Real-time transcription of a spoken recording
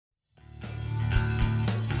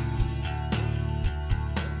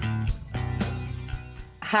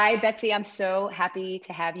Hi, Betsy. I'm so happy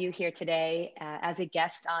to have you here today as a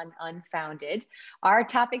guest on Unfounded. Our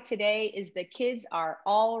topic today is the kids are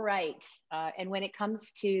all right. And when it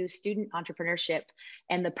comes to student entrepreneurship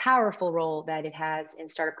and the powerful role that it has in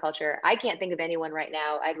startup culture, I can't think of anyone right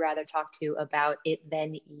now I'd rather talk to about it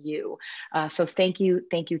than you. So thank you,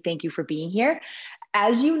 thank you, thank you for being here.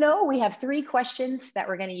 As you know, we have three questions that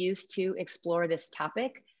we're going to use to explore this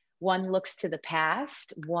topic. One looks to the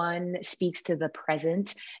past, one speaks to the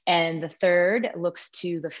present, and the third looks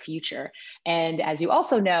to the future. And as you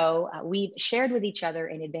also know, we've shared with each other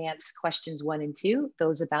in advance questions 1 and 2,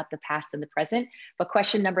 those about the past and the present. But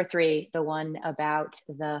question number 3, the one about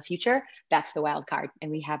the future, that's the wild card.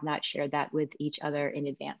 And we have not shared that with each other in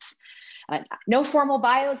advance. No formal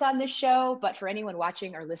bios on this show, but for anyone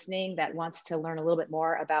watching or listening that wants to learn a little bit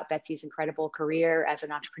more about Betsy's incredible career as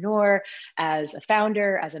an entrepreneur, as a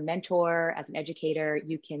founder, as a mentor, as an educator,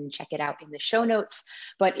 you can check it out in the show notes.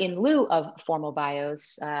 But in lieu of formal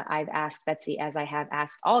bios, I've asked Betsy, as I have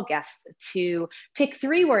asked all guests, to pick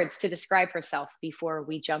 3 words to describe herself before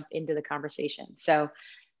we jump into the conversation. So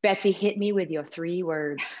Betsy, hit me with your 3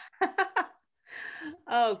 words.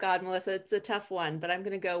 Oh God, Melissa, it's a tough one, but I'm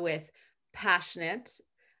going to go with passionate,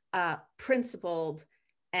 principled,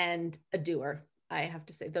 and a doer. I have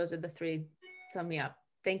to say those are the 3 sum me up.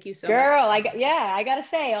 Thank you so much. Girl, I gotta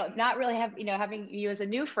say, not really having you as a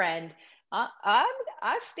new friend.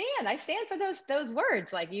 I stand for those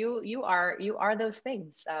words. Like you are those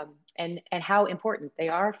things, and how important they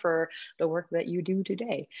are for the work that you do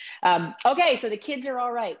today. Okay, so the kids are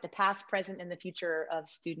all right. The past, present, and the future of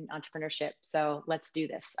student entrepreneurship. So let's do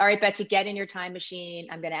this. All right, Betsy, get in your time machine.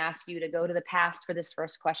 I'm going to ask you to go to the past for this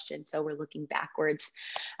first question. So we're looking backwards.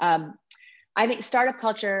 I think startup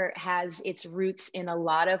culture has its roots in a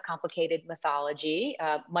lot of complicated mythology,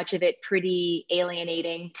 much of it pretty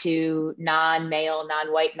alienating to non-male,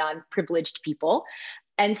 non-white, non-privileged people.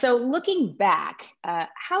 And so looking back,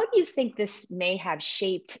 how do you think this may have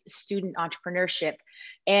shaped student entrepreneurship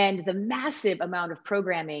and the massive amount of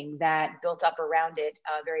programming that built up around it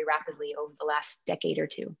very rapidly over the last decade or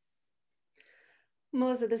two?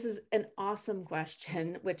 Melissa, this is an awesome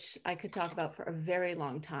question, which I could talk about for a very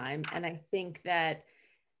long time. And I think that,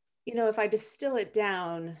 if I distill it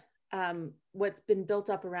down, what's been built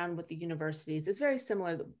up around with the universities is very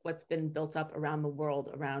similar to what's been built up around the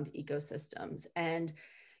world around ecosystems. And,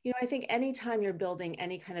 I think anytime you're building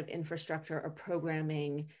any kind of infrastructure or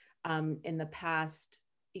programming in the past,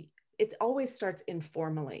 it always starts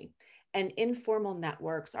informally. And informal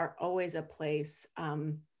networks are always a place.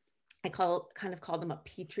 I kind of call them a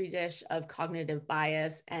petri dish of cognitive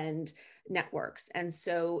bias and networks. And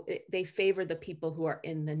so they favor the people who are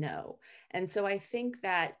in the know. And so I think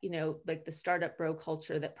that, like the startup bro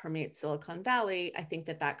culture that permeates Silicon Valley, I think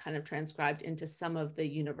that kind of transcribed into some of the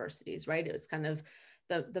universities, right? It was kind of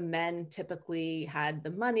the men typically had the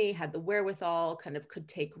money, had the wherewithal, kind of could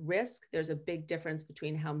take risk. There's a big difference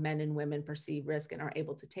between how men and women perceive risk and are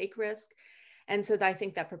able to take risk. And so I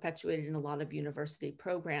think that perpetuated in a lot of university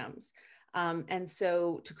programs. And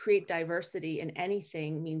so to create diversity in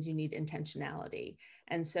anything means you need intentionality.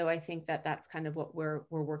 And so I think that that's kind of what we're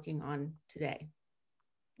working on today.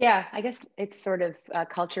 Yeah, I guess it's sort of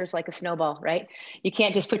culture is like a snowball, right? You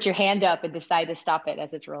can't just put your hand up and decide to stop it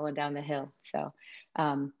as it's rolling down the hill. So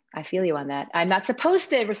I feel you on that. I'm not supposed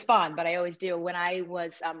to respond, but I always do. When I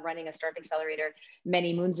was running a startup accelerator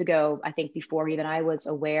many moons ago, I think before even I was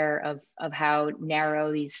aware of how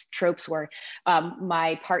narrow these tropes were,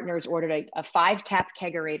 my partners ordered a 5-tap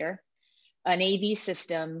kegerator, an AV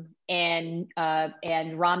system, and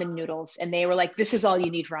ramen noodles, and they were like, "This is all you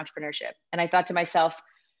need for entrepreneurship." And I thought to myself,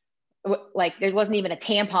 like there wasn't even a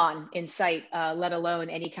tampon in sight, let alone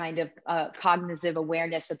any kind of cognitive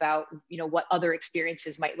awareness about what other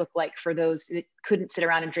experiences might look like for those that couldn't sit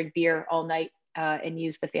around and drink beer all night and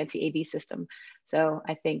use the fancy AV system. So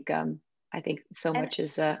I think so much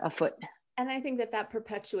is afoot. And I think that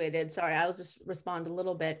perpetuated. Sorry, I'll just respond a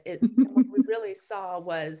little bit. What we really saw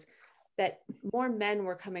was that more men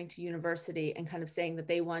were coming to university and kind of saying that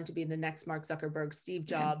they wanted to be the next Mark Zuckerberg, Steve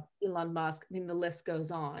Jobs, Elon Musk. I mean, the list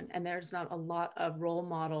goes on. And there's not a lot of role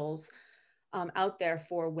models out there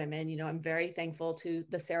for women. I'm very thankful to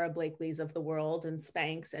the Sarah Blakeleys of the world and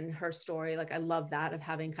Spanx and her story. Like, I love that, of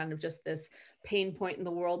having kind of just this pain point in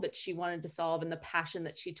the world that she wanted to solve and the passion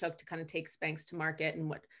that she took to kind of take Spanx to market and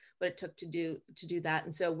what it took to do that.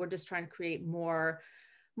 And so we're just trying to create more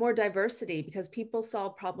diversity because people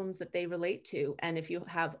solve problems that they relate to. And if you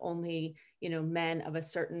have only, men of a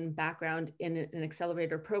certain background in an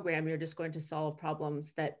accelerator program, you're just going to solve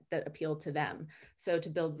problems that appeal to them. So to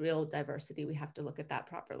build real diversity, we have to look at that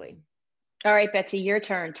properly. All right, Betsy, your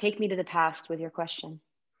turn. Take me to the past with your question.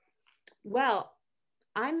 Well,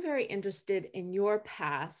 I'm very interested in your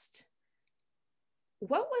past.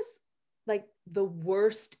 What was like the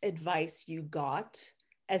worst advice you got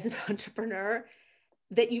as an entrepreneur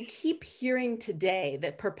that you keep hearing today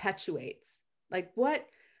that perpetuates? Like what?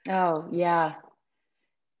 Oh, yeah.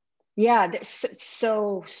 Yeah, there's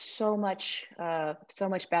so much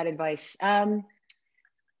bad advice.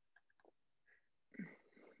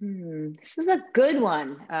 This is a good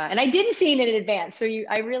one, and I didn't see it in advance. So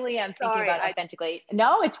I really am thinking Sorry, about authentically.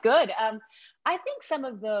 No, it's good. I think some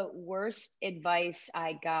of the worst advice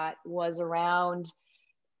I got was around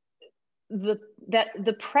the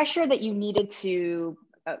the pressure that you needed to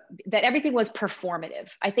that everything was performative.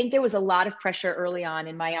 I think there was a lot of pressure early on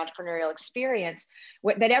in my entrepreneurial experience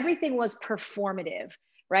that everything was performative,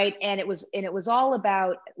 right? And it was all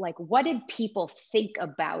about like, what did people think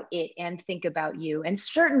about it and think about you? And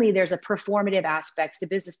certainly there's a performative aspect to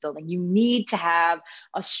business building. You need to have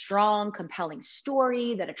a strong, compelling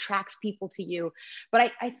story that attracts people to you.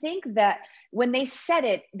 But I think that when they said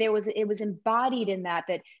it, it was embodied in that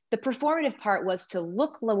the performative part was to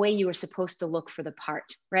look the way you were supposed to look for the part,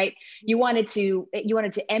 right? You wanted to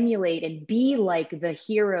emulate and be like the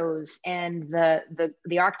heroes and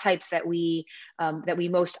the archetypes that we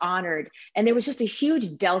most honored. And there was just a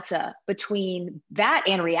huge delta between that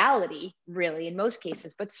and reality, really, in most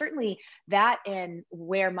cases, but certainly that and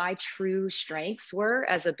where my true strengths were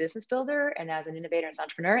as a business builder and as an innovator, as an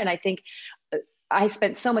entrepreneur. And I think I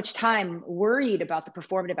spent so much time worried about the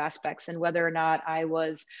performative aspects and whether or not I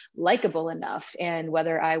was likable enough, and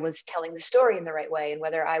whether I was telling the story in the right way, and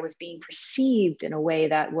whether I was being perceived in a way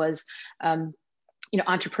that was,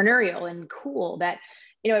 entrepreneurial and cool. That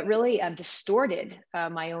it really distorted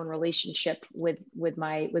my own relationship with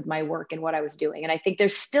my work and what I was doing. And I think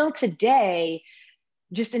there's still today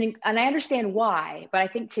and I understand why, but I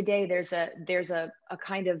think today there's a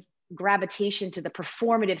kind of gravitation to the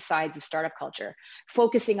performative sides of startup culture,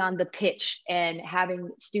 focusing on the pitch and having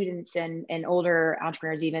students and older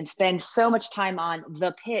entrepreneurs even spend so much time on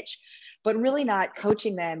the pitch, but really not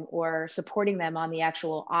coaching them or supporting them on the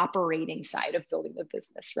actual operating side of building the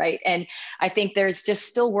business, right? And I think there's just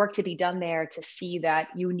still work to be done there to see that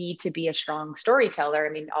you need to be a strong storyteller.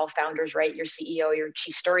 I mean, all founders, right? Your CEO, your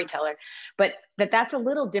chief storyteller, but that's a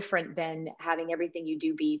little different than having everything you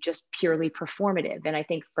do be just purely performative. And I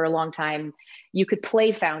think for a long time, you could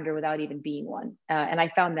play founder without even being one. And I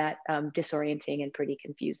found that disorienting and pretty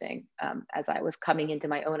confusing as I was coming into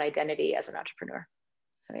my own identity as an entrepreneur.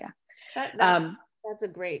 So yeah. That's a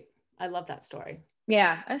great, I love that story.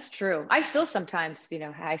 Yeah, that's true. I still sometimes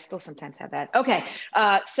have that. Okay.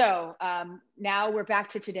 So now we're back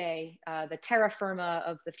to today, the terra firma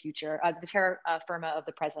of the future, the terra firma of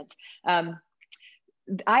the present.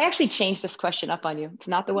 I actually changed this question up on you. It's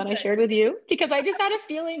not the one I shared with you because I just had a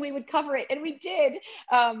feeling we would cover it, and we did.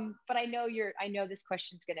 But I know this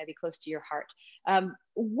question's going to be close to your heart.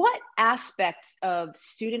 What aspect of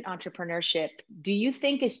student entrepreneurship do you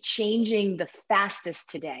think is changing the fastest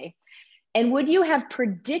today? And would you have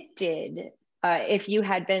predicted, if you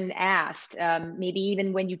had been asked, maybe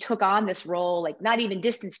even when you took on this role, like not even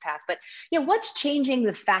distance past, but what's changing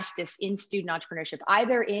the fastest in student entrepreneurship,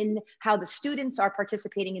 either in how the students are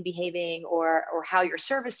participating and behaving, or how you're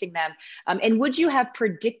servicing them? And would you have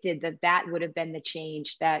predicted that would have been the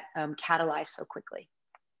change that catalyzed so quickly?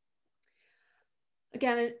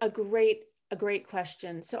 Again, a great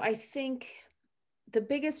question. So I think the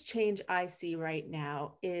biggest change I see right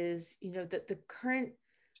now is, that the current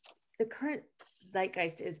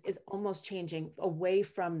zeitgeist is almost changing away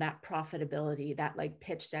from that profitability, that like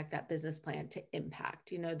pitch deck, that business plan, to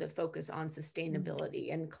impact, the focus on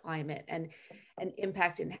sustainability and climate and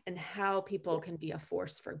impact, and how people can be a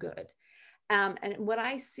force for good. And what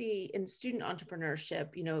I see in student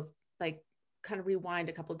entrepreneurship, like kind of rewind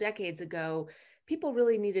a couple decades ago, people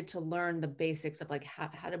really needed to learn the basics of like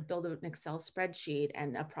how to build an Excel spreadsheet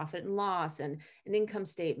and a profit and loss and an income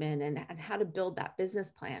statement, and how to build that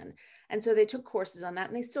business plan. And so they took courses on that,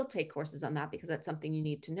 and they still take courses on that because that's something you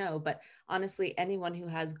need to know. But honestly, anyone who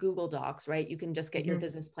has Google Docs, right, you can just get your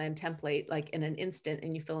business plan template like in an instant,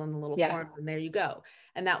 and you fill in the little forms, and there you go.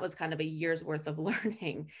 And that was kind of a year's worth of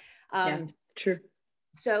learning. True.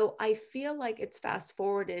 So I feel like it's fast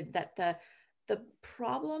forwarded that the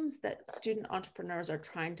problems that student entrepreneurs are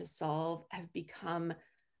trying to solve have become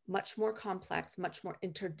much more complex, much more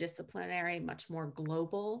interdisciplinary, much more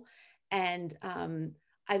global. And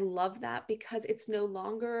I love that because it's no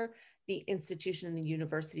longer the institution and the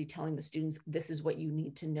university telling the students, this is what you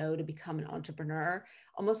need to know to become an entrepreneur.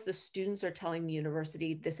 Almost the students are telling the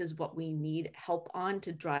university, this is what we need help on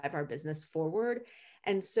to drive our business forward.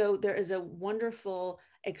 And so there is a wonderful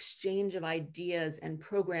exchange of ideas and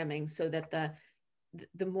programming so that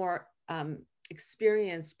the more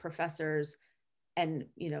experienced professors and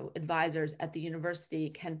advisors at the university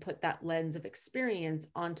can put that lens of experience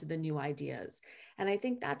onto the new ideas. And I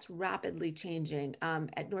think that's rapidly changing.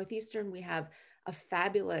 At Northeastern, we have a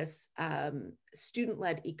fabulous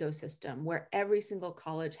student-led ecosystem where every single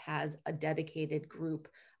college has a dedicated group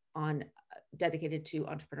dedicated to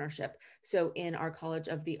entrepreneurship. So in our College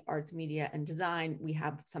of the Arts, Media, and Design, we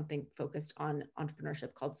have something focused on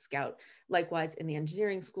entrepreneurship called Scout. Likewise, in the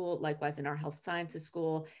engineering school, likewise in our health sciences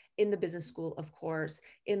school, in the business school, of course,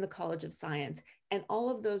 in the College of Science. And all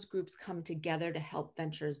of those groups come together to help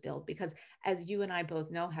ventures build. Because as you and I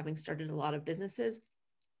both know, having started a lot of businesses,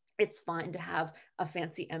 it's fine to have a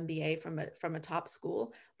fancy MBA from a top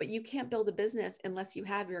school, but you can't build a business unless you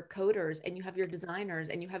have your coders and you have your designers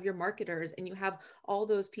and you have your marketers and you have all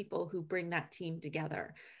those people who bring that team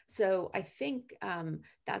together. So I think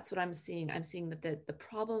that's what I'm seeing. I'm seeing that the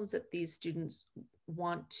problems that these students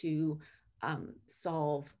want to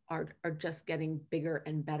solve are just getting bigger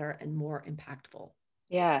and better and more impactful.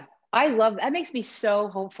 Yeah, I love that. Makes me so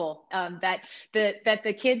hopeful that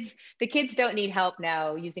the kids don't need help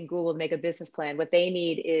now using Google to make a business plan. What they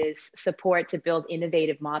need is support to build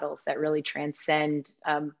innovative models that really transcend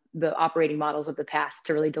the operating models of the past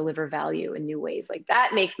to really deliver value in new ways. Like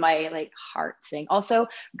that makes my heart sing. Also,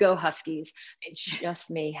 go Huskies! It just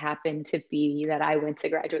may happen to be that I went to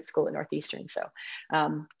graduate school at Northeastern, so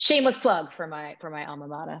shameless plug for my alma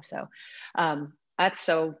mater. So that's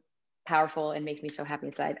so powerful and makes me so happy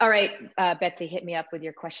inside. All right, Betsy, hit me up with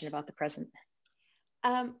your question about the present.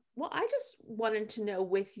 Well, I just wanted to know,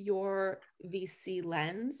 with your VC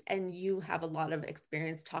lens, and you have a lot of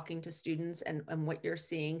experience talking to students and what you're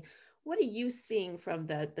seeing, what are you seeing from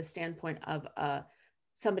the standpoint of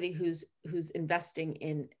somebody who's investing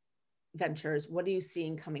in ventures? What are you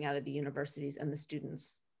seeing coming out of the universities and the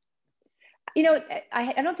students?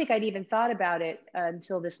 I don't think I'd even thought about it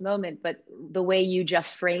until this moment, but the way you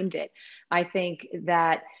just framed it, I think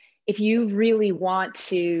that if you really want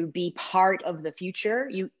to be part of the future,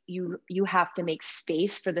 you have to make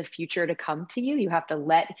space for the future to come to you. You have to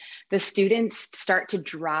let the students start to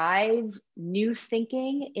drive new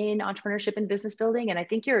thinking in entrepreneurship and business building. And I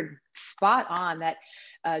think you're spot on that.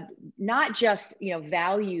 Not just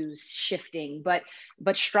values shifting, but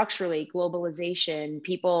structurally globalization,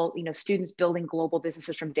 people, students building global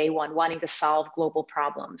businesses from day one, wanting to solve global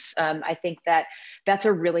problems. I think that that's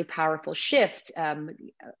a really powerful shift.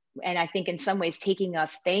 And I think in some ways taking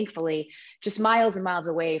us, thankfully, just miles and miles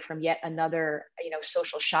away from yet another,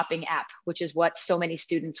 social shopping app, which is what so many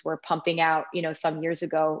students were pumping out, some years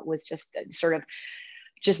ago, was just sort of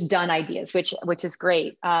just done ideas, which is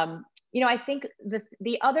great. I think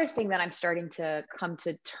the other thing that I'm starting to come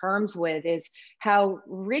to terms with is how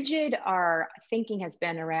rigid our thinking has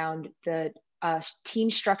been around the team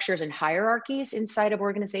structures and hierarchies inside of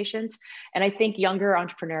organizations. And I think younger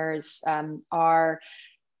entrepreneurs are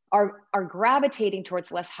gravitating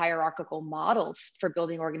towards less hierarchical models for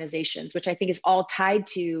building organizations, which I think is all tied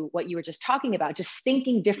to what you were just talking about, just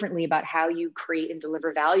thinking differently about how you create and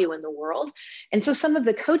deliver value in the world. And so some of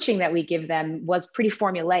the coaching that we give them was pretty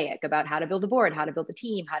formulaic about how to build a board, how to build a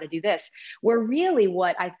team, how to do this, where really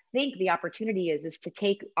what I think the opportunity is to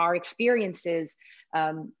take our experiences,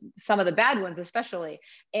 some of the bad ones especially,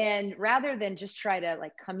 and rather than just try to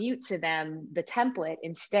commute to them the template,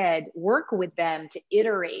 instead work with them to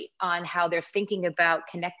iterate on how they're thinking about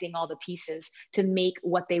connecting all the pieces to make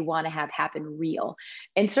what they want to have happen real.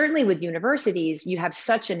 And certainly with universities, you have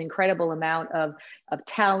such an incredible amount of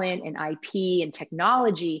talent and IP and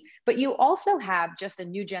technology, but you also have just a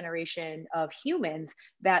new generation of humans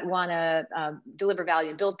that want to deliver value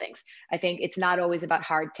and build things. I think it's not always about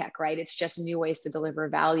hard tech, right? It's just new ways to deliver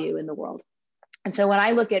value in the world. And so when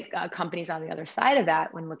I look at companies on the other side of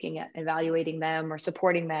that, when looking at evaluating them or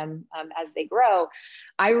supporting them as they grow,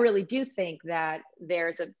 I really do think that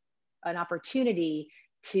there's an opportunity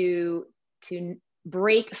to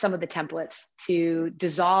break some of the templates, to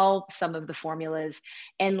dissolve some of the formulas,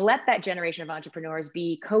 and let that generation of entrepreneurs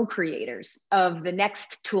be co-creators of the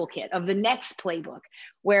next toolkit, of the next playbook,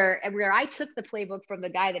 where I took the playbook from the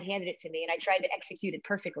guy that handed it to me and I tried to execute it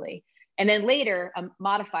perfectly, and then later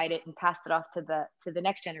modified it and passed it off to the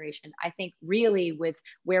next generation. I think really with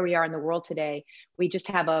where we are in the world today, we just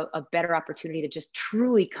have a better opportunity to just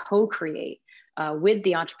truly co-create with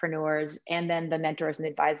the entrepreneurs, and then the mentors and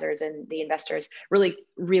advisors and the investors really,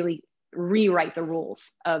 really rewrite the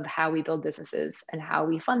rules of how we build businesses and how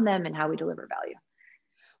we fund them and how we deliver value.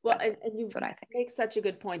 Well, and you that's what I think. make such a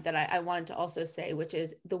good point that I wanted to also say, which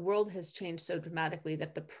is the world has changed so dramatically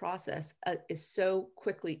that the process is so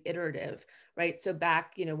quickly iterative, right? So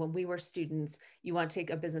back, when we were students, you want to take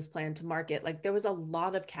a business plan to market, like there was a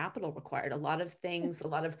lot of capital required, a lot of things, a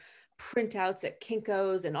lot of printouts at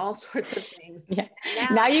Kinko's and all sorts of things. Yeah.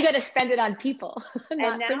 Now you got to spend it on people,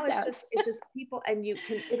 not and now printouts. it's just people, and you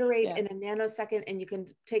can iterate Yeah. in a nanosecond, and you can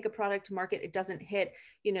take a product to market. It doesn't hit,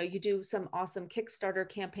 you do some awesome Kickstarter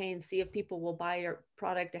campaigns, see if people will buy your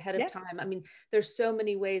product ahead of time. I mean, there's so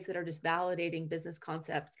many ways that are just validating business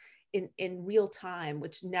concepts in real time,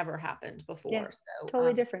 which never happened before. Yeah, so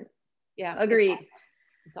totally different. Yeah. Agreed.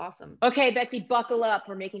 It's awesome. Okay, Betsy, buckle up.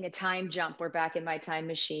 We're making a time jump. We're back in my time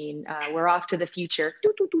machine. We're off to the future.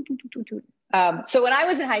 So when I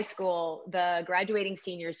was in high school, the graduating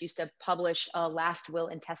seniors used to publish a last will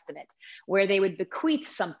and testament where they would bequeath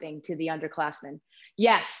something to the underclassmen.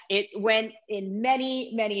 Yes, it went in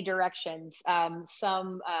many, many directions.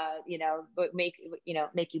 Some,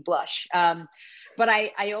 make you blush. But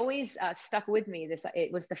I always stuck with me.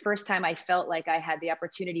 It was the first time I felt like I had the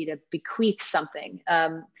opportunity to bequeath something.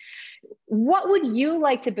 What would you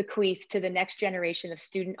like to bequeath to the next generation of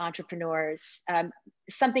student entrepreneurs?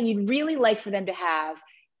 Something you'd really like for them to have,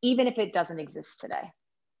 even if it doesn't exist today?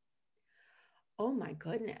 Oh my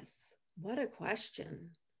goodness, what a question.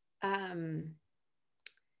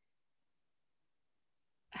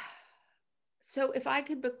 So if I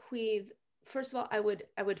could bequeath, first of all, I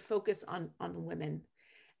would focus on women,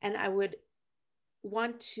 and I would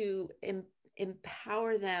want to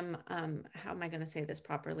empower them. How am I going to say this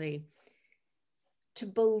properly? To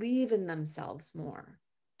believe in themselves more,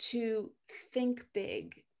 to think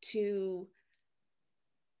big, to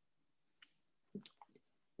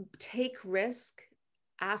take risk,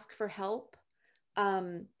 ask for help.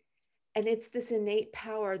 And it's this innate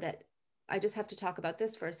power that I just have to talk about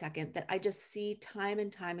this for a second, that I just see time and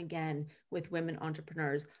time again with women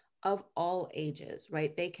entrepreneurs of all ages,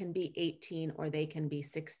 right? They can be 18 or they can be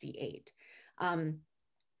 68.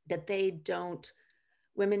 That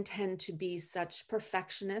women tend to be such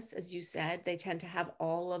perfectionists, as you said. They tend to have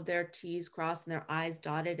all of their T's crossed and their I's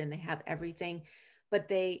dotted, and they have everything, but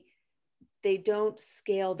they don't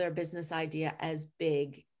scale their business idea as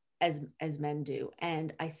big as men do.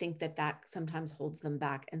 And I think that sometimes holds them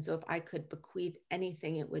back. And so if I could bequeath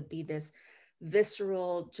anything, it would be this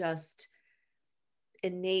visceral, just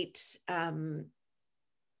innate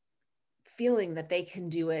feeling that they can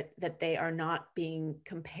do it, that they are not being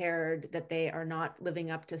compared, that they are not living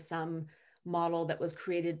up to some model that was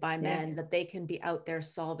created by men, that they can be out there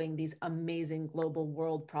solving these amazing global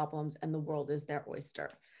world problems, and the world is their oyster.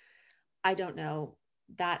 I don't know,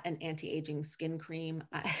 that and anti-aging skin cream.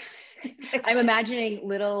 I'm imagining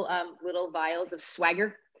little vials of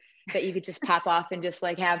swagger that you could just pop off and just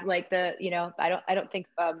like have like I think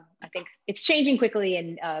it's changing quickly,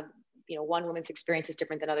 and one woman's experience is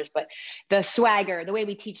different than others, but the swagger, the way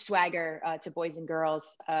we teach swagger to boys and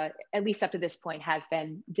girls, at least up to this point, has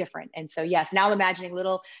been different. And so, yes, now I'm imagining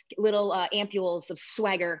little ampules of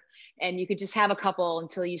swagger, and you could just have a couple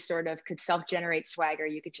until you sort of could self-generate swagger.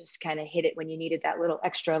 You could just kind of hit it when you needed that little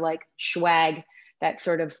extra like swag, that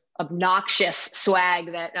sort of obnoxious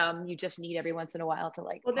swag that you just need every once in a while to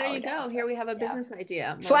like. Well, there you go. Here we have a business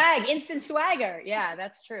idea. Swag, instant swagger. Yeah,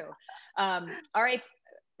 that's true. All right,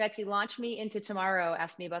 Betsy, launch me into tomorrow.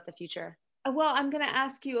 Ask me about the future. Well, I'm going to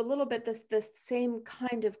ask you a little bit this same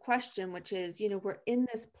kind of question, which is, we're in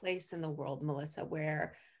this place in the world, Melissa,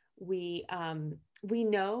 where we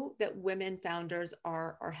know that women founders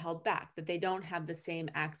are held back, that they don't have the same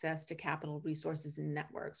access to capital resources and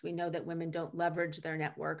networks. We know that women don't leverage their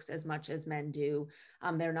networks as much as men do.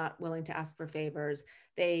 They're not willing to ask for favors.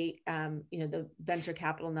 They, the venture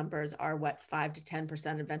capital numbers are 5 to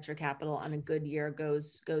 10% of venture capital on a good year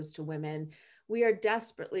goes to women. We are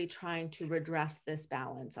desperately trying to redress this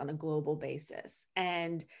balance on a global basis.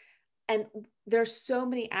 And there's so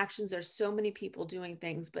many actions, there's so many people doing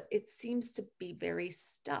things, but it seems to be very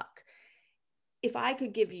stuck. If I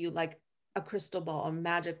could give you like a crystal ball, a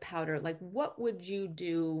magic powder, like what would you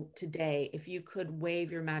do today if you could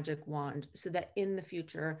wave your magic wand so that in the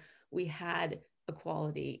future we had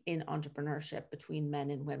equality in entrepreneurship between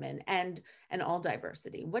men and women and all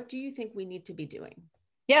diversity? What do you think we need to be doing?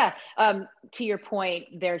 Yeah, to your point,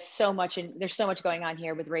 there's so much going on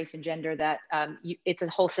here with race and gender that it's a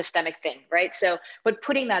whole systemic thing, right? So, but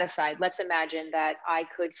putting that aside, let's imagine that I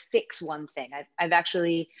could fix one thing. I've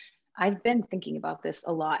actually I've been thinking about this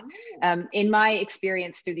a lot. Oh. In my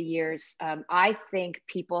experience through the years, I think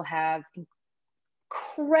people have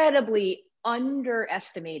incredibly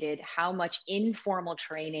underestimated how much informal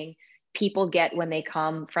training people get when they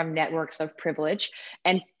come from networks of privilege,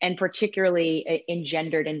 and particularly in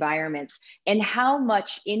gendered environments, and how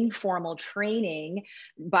much informal training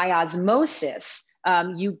by osmosis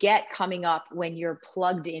you get coming up when you're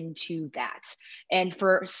plugged into that. And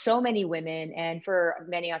for so many women and for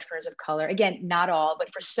many entrepreneurs of color, again, not all,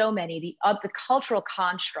 but for so many, the cultural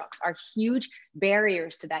constructs are huge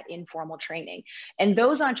barriers to that informal training. And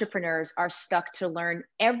those entrepreneurs are stuck to learn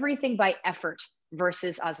everything by effort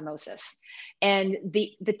versus osmosis. And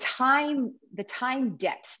the time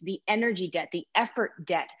debt, the energy debt, the effort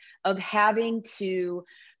debt of having to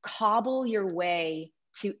cobble your way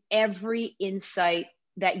to every insight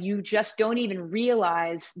that you just don't even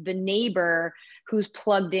realize the neighbor who's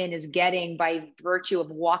plugged in is getting by virtue of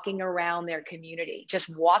walking around their community,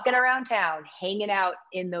 just walking around town, hanging out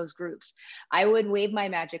in those groups. I would wave my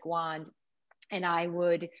magic wand and I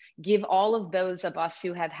would give all of those of us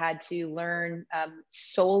who have had to learn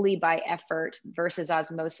solely by effort versus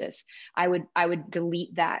osmosis, I would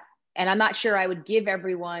delete that. And I'm not sure I would give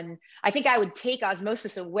everyone, I think I would take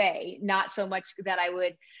osmosis away, not so much that I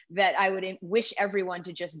would wish everyone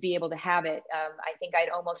to just be able to have it. I think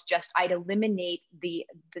I'd eliminate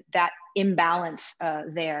that imbalance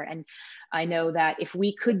there. And I know that if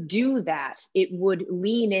we could do that, it would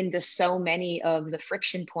lean into so many of the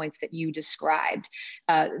friction points that you described,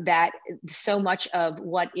 that so much of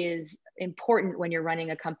what is important when you're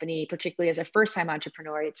running a company, particularly as a first-time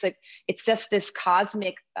entrepreneur, it's just this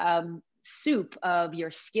cosmic soup of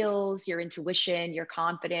your skills, your intuition, your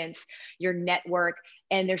confidence, your network.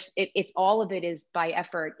 And if all of it is by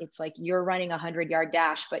effort, it's like you're running 100-yard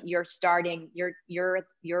dash, but you're starting,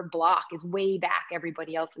 your block is way back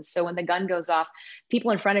everybody else's. So when the gun goes off,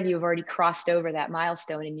 people in front of you have already crossed over that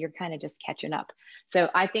milestone and you're kind of just catching up. So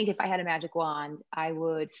I think if I had a magic wand, I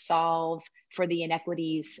would solve for the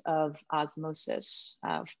inequities of osmosis,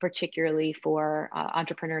 particularly for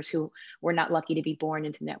entrepreneurs who were not lucky to be born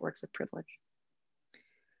into networks of privilege.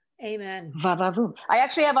 Amen. Va, va, voom. I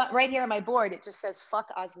actually have right here on my board, it just says, fuck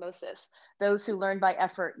osmosis. Those who learn by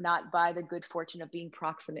effort, not by the good fortune of being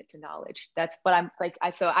proximate to knowledge. That's what I'm like.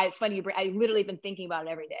 It's funny. I literally been thinking about it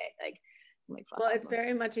every day. Like fuck well, osmosis. It's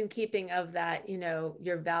very much in keeping of that,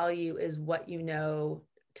 your value is what you know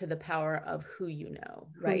to the power of who you know,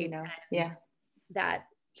 right? Who you know. And yeah. That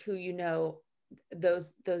who you know,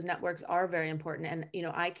 those networks are very important.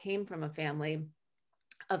 And, I came from a family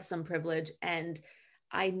of some privilege, and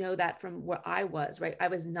I know that from where I was, right? I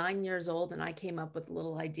was 9 years old and I came up with a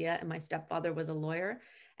little idea, and my stepfather was a lawyer,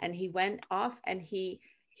 and he went off and he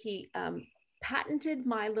patented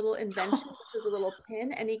my little invention, which was a little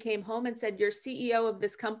pin. And he came home and said, "You're CEO of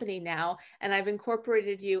this company now, and I've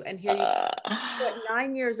incorporated you. And here you go." So at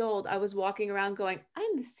 9 years old, I was walking around going,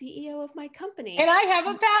 "I'm the CEO of my company. And I have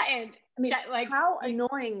a patent." I mean, how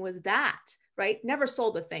annoying was that? Right? Never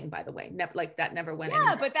sold a thing, by the way. Never, like that never went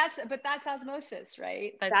anywhere. But that's osmosis,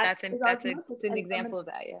 right? That's an example of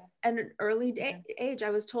that. Yeah. At an early age,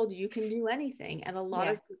 I was told you can do anything, and a lot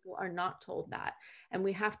of people are not told that, and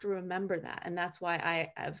we have to remember that. And that's why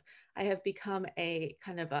I have become a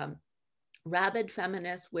kind of rabid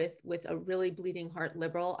feminist with a really bleeding heart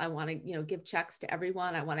liberal. I want to give checks to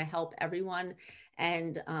everyone. I want to help everyone.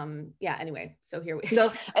 And anyway, so here we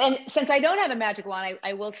go. And since I don't have a magic wand,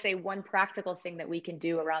 I will say one practical thing that we can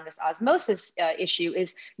do around this osmosis issue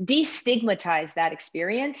is destigmatize that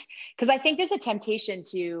experience. Because I think there's a temptation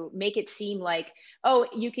to make it seem like, oh,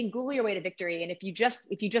 you can Google your way to victory, and if you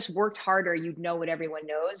just worked harder, you'd know what everyone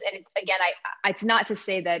knows. And it's not to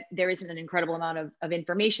say that there isn't an incredible amount of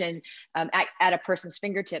information at a person's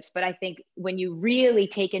fingertips, but I think when you really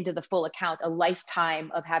take into the full account a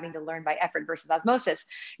lifetime of having to learn by effort versus osmosis,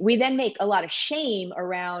 we then make a lot of shame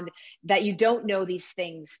around that you don't know these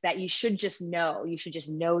things that you should just know. You should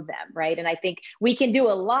just know them, right? And I think we can do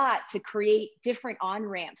a lot to create different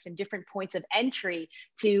on-ramps and different points of entry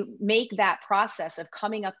to make that process of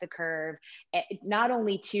coming up the curve, not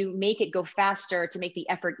only to make it go faster, to make the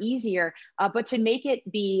effort easier, but to make it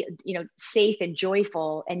be, safe and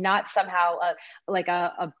joyful, and not somehow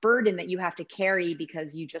a burden that you have to carry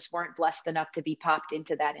because you just weren't blessed enough to be popped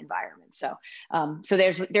into that environment. So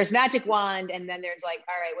there's magic wand, and then there's like,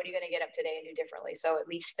 all right, what are you going to get up today and do differently? So at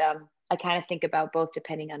least I kind of think about both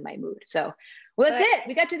depending on my mood. So, well, that's it.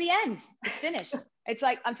 We got to the end. It's finished. It's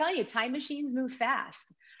like, I'm telling you, time machines move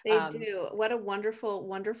fast. They do. What a wonderful,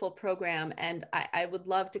 wonderful program. And I would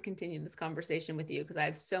love to continue this conversation with you, because I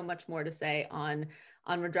have so much more to say on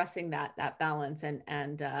redressing that balance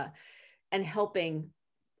and helping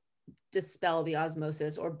dispel the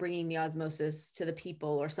osmosis or bringing the osmosis to the people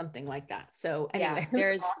or something like that. So anyway,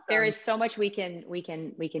 yeah, there is so much we can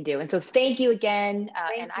do. And so thank you again.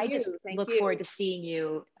 And I just look forward to seeing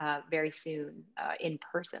you very soon in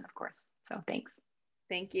person, of course. So thanks.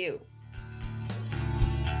 Thank you.